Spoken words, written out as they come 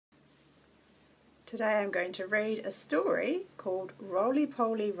Today I'm going to read a story called Roly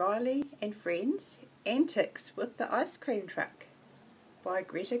Poly Riley and Friends, Antics with the Ice Cream Truck by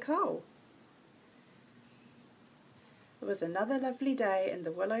Greta Cole. It was another lovely day in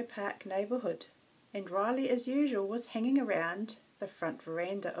the Willow Park neighbourhood, and Riley as usual was hanging around the front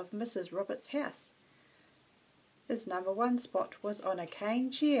veranda of Mrs. Roberts' house. His number one spot was on a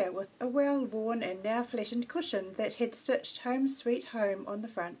cane chair with a well-worn and now flattened cushion that had stitched Home Sweet Home on the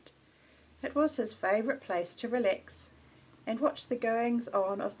front. It was his favourite place to relax and watch the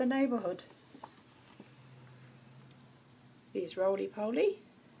goings-on of the neighbourhood. There's Roly-Poly.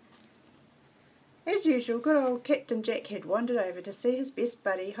 As usual, good old Captain Jack had wandered over to see his best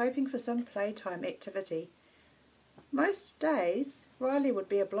buddy, hoping for some playtime activity. Most days Riley would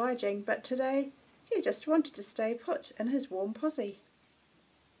be obliging, but today he just wanted to stay put in his warm posse.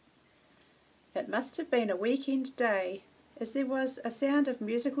 It must have been a weekend day, as there was a sound of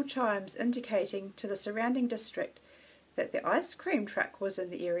musical chimes indicating to the surrounding district that the ice cream truck was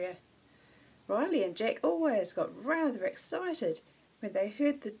in the area. Riley and Jack always got rather excited when they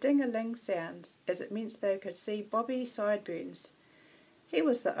heard the ding-a-ling sounds, as it meant they could see Bobby Sideburns. He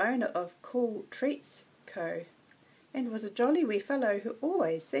was the owner of Cool Treats Co., and was a jolly wee fellow who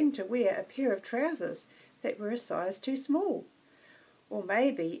always seemed to wear a pair of trousers that were a size too small. Or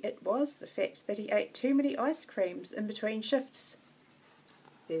maybe it was the fact that he ate too many ice creams in between shifts.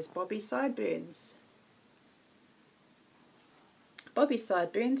 There's Bobby Sideburns. Bobby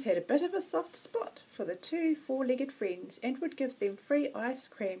Sideburns had a bit of a soft spot for the two four-legged friends and would give them free ice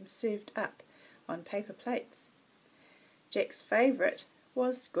cream served up on paper plates. Jack's favourite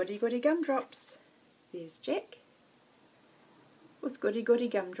was Goody Goody Gumdrops. There's Jack with Goody Goody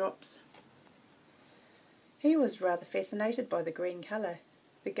Gumdrops. He was rather fascinated by the green colour.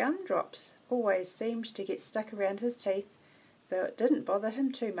 The gumdrops always seemed to get stuck around his teeth, though it didn't bother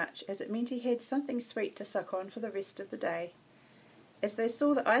him too much, as it meant he had something sweet to suck on for the rest of the day. As they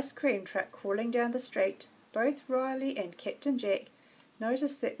saw the ice cream truck crawling down the street, both Riley and Captain Jack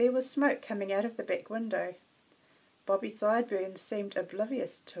noticed that there was smoke coming out of the back window. Bobby Sideburns seemed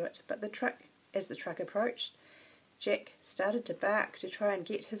oblivious to it, but as the truck approached, Jack started to bark to try and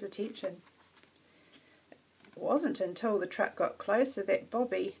get his attention. It wasn't until the truck got closer that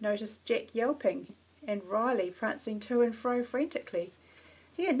Bobby noticed Jack yelping and Riley prancing to and fro frantically.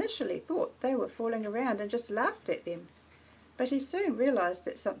 He initially thought they were fooling around and just laughed at them, but he soon realised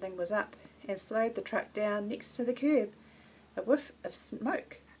that something was up and slowed the truck down next to the curb. A whiff of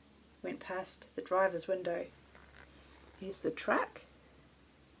smoke went past the driver's window. Here's the truck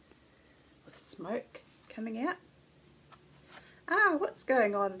with smoke coming out. "Ah, what's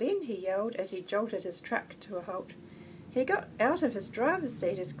going on then?" he yelled as he jolted his truck to a halt. He got out of his driver's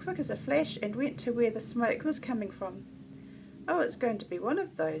seat as quick as a flash and went to where the smoke was coming from. "Oh, it's going to be one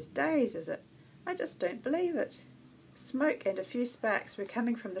of those days, is it? I just don't believe it." Smoke and a few sparks were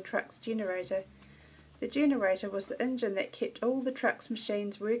coming from the truck's generator. The generator was the engine that kept all the truck's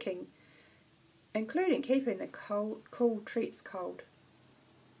machines working, including keeping the cool treats cold.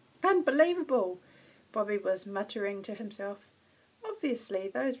 "Unbelievable!" Bobby was muttering to himself. "Obviously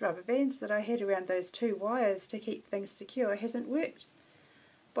those rubber bands that I had around those two wires to keep things secure hasn't worked."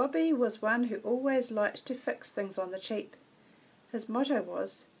 Bobby was one who always liked to fix things on the cheap. His motto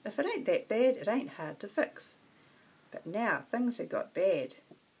was, "If it ain't that bad, it ain't hard to fix." But now things had got bad,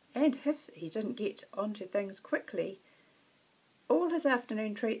 and if he didn't get onto things quickly, all his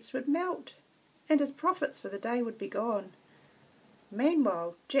afternoon treats would melt, and his profits for the day would be gone.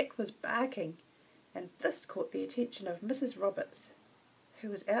 Meanwhile, Jack was barking, and this caught the attention of Mrs. Roberts, who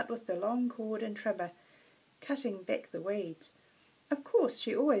was out with the long cord and trimmer, cutting back the weeds. Of course,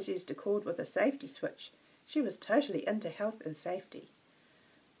 she always used a cord with a safety switch. She was totally into health and safety.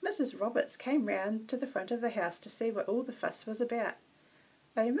 Mrs. Roberts came round to the front of the house to see what all the fuss was about.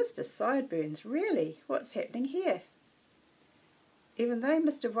 "Oh, Mr. Sideburns, really? What's happening here?" Even though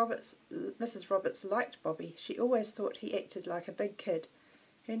Mrs. Roberts liked Bobby, she always thought he acted like a big kid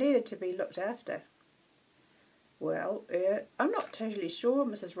who needed to be looked after. "Well, I'm not totally sure,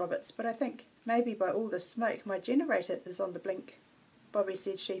 Mrs. Roberts, but I think maybe by all the smoke my generator is on the blink," Bobby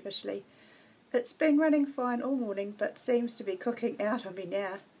said sheepishly. "It's been running fine all morning, but seems to be conking out on me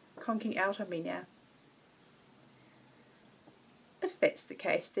now. "If that's the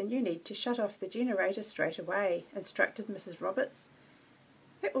case, then you need to shut off the generator straight away," instructed Mrs. Roberts.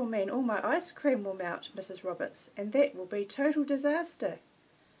 "That will mean all my ice cream will melt, Mrs. Roberts, and that will be total disaster."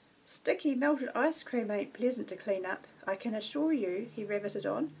 "Sticky melted ice cream ain't pleasant to clean up, I can assure you," he rabbited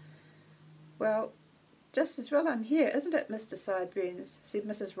on. "Well, just as well I'm here, isn't it, Mr. Sideburns?" said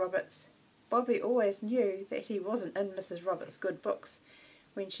Mrs. Roberts. Bobby always knew that he wasn't in Mrs. Roberts' good books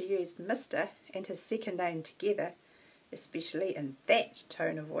when she used Mr. and his second name together, especially in that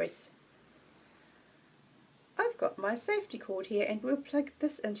tone of voice. I've got my safety cord here and we'll plug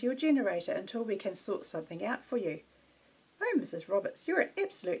this into your generator until we can sort something out for you. Oh, Mrs. Roberts, you're an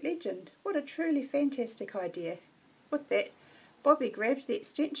absolute legend. What a truly fantastic idea. With that, Bobby grabbed the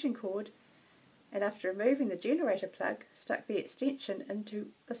extension cord and after removing the generator plug, stuck the extension into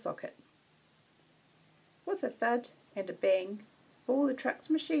the socket. With a thud and a bang, all the truck's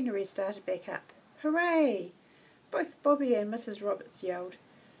machinery started back up. Hooray! Both Bobby and Mrs. Roberts yelled,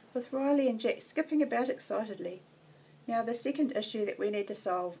 with Roly and Jack skipping about excitedly. Now the second issue that we need to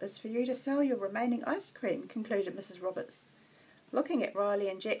solve is for you to sell your remaining ice cream, concluded Mrs. Roberts. Looking at Roly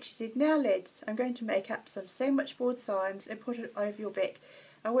and Jack, she said, now lads, I'm going to make up some sandwich board signs and put it over your back.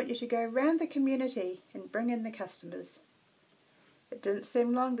 I want you to go round the community and bring in the customers. It didn't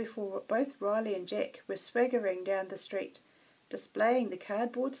seem long before both Roly and Jack were swaggering down the street, displaying the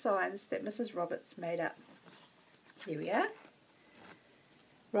cardboard signs that Mrs. Roberts made up. Here we are.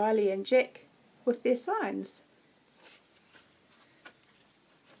 Roly and Jack with their signs.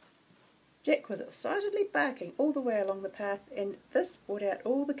 Jack was excitedly barking all the way along the path, and this brought out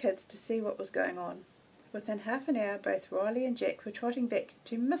all the kids to see what was going on. Within half an hour, both Roly and Jack were trotting back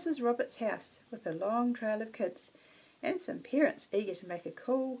to Mrs. Roberts' house with a long trail of kids, and some parents eager to make a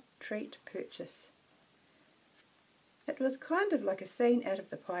cool treat purchase. It was kind of like a scene out of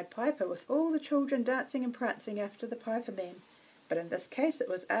the Pied Piper, with all the children dancing and prancing after the Piper Man, but in this case it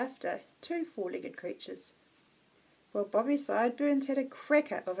was after two four-legged creatures. Well, Bobby Sideburns had a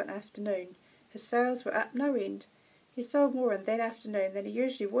cracker of an afternoon. His sales were up no end. He sold more in that afternoon than he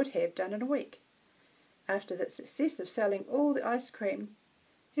usually would have done in a week. After the success of selling all the ice cream,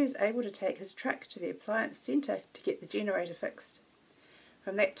 he was able to take his truck to the appliance centre to get the generator fixed.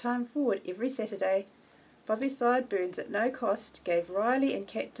 From that time forward, every Saturday, Bobby Sideburns at no cost gave Roly and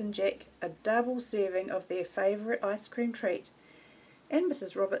Captain Jack a double serving of their favourite ice cream treat, and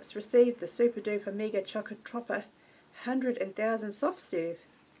Mrs. Roberts received the super duper mega chocolate tropper 100,000 soft serve.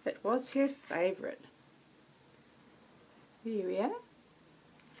 It was her favourite. Here we are.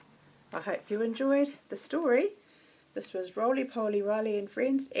 I hope you enjoyed the story. This was Roly Poly Roly and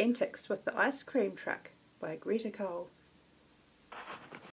Friends Antics with the Ice Cream Truck by Greta Cole.